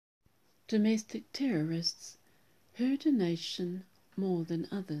Domestic terrorists hurt a nation more than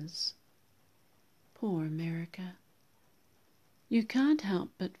others. Poor America. You can't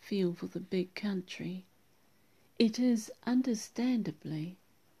help but feel for the big country. It is understandably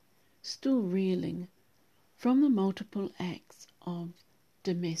still reeling from the multiple acts of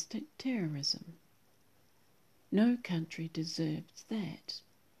domestic terrorism. No country deserves that,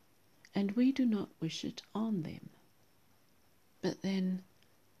 and we do not wish it on them. But then,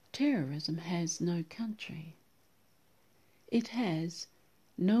 terrorism has no country. It has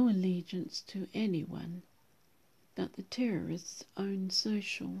no allegiance to anyone but the terrorist's own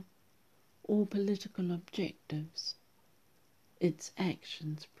social or political objectives. Its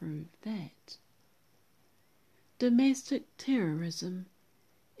actions prove that. Domestic terrorism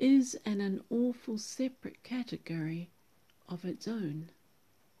is an awful separate category of its own.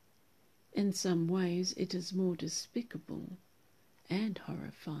 In some ways it is more despicable and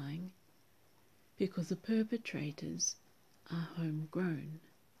horrifying because the perpetrators are homegrown.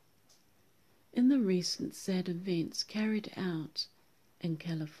 In the recent sad events carried out in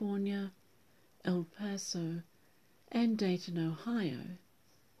California, El Paso, and Dayton, Ohio,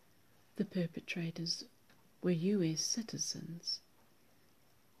 the perpetrators were US citizens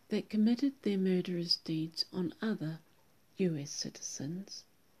that committed their murderous deeds on other US citizens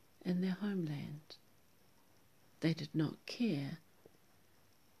in their homeland. They did not care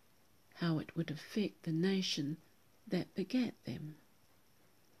how it would affect the nation that begat them.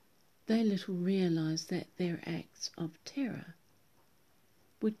 They little realized that their acts of terror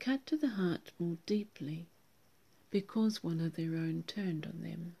would cut to the heart more deeply because one of their own turned on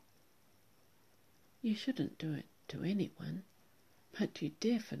them. You shouldn't do it to anyone, but you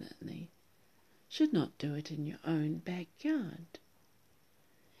definitely should not do it in your own backyard.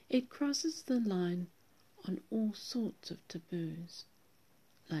 It crosses the line on all sorts of taboos,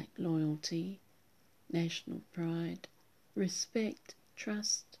 like loyalty, national pride, respect,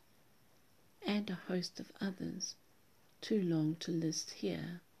 trust, and a host of others too long to list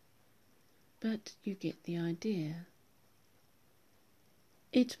here. But you get the idea.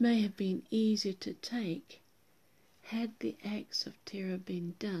 It may have been easier to take had the acts of terror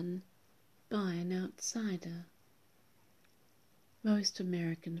been done by an outsider. Most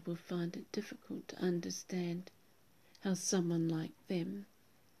Americans will find it difficult to understand how someone like them,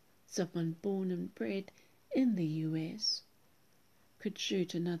 someone born and bred in the US, could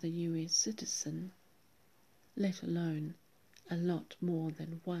shoot another US citizen, let alone a lot more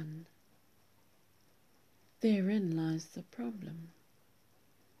than one. Therein lies the problem.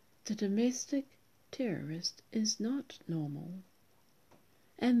 The domestic terrorist is not normal,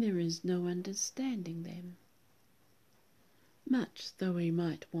 and there is no understanding them. Much though we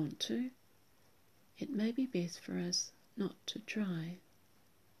might want to, it may be best for us not to try.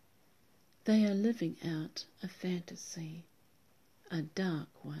 They are living out a fantasy, a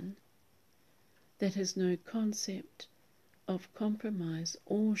dark one, that has no concept of compromise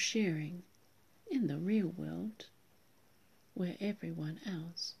or sharing in the real world, where everyone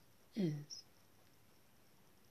else is.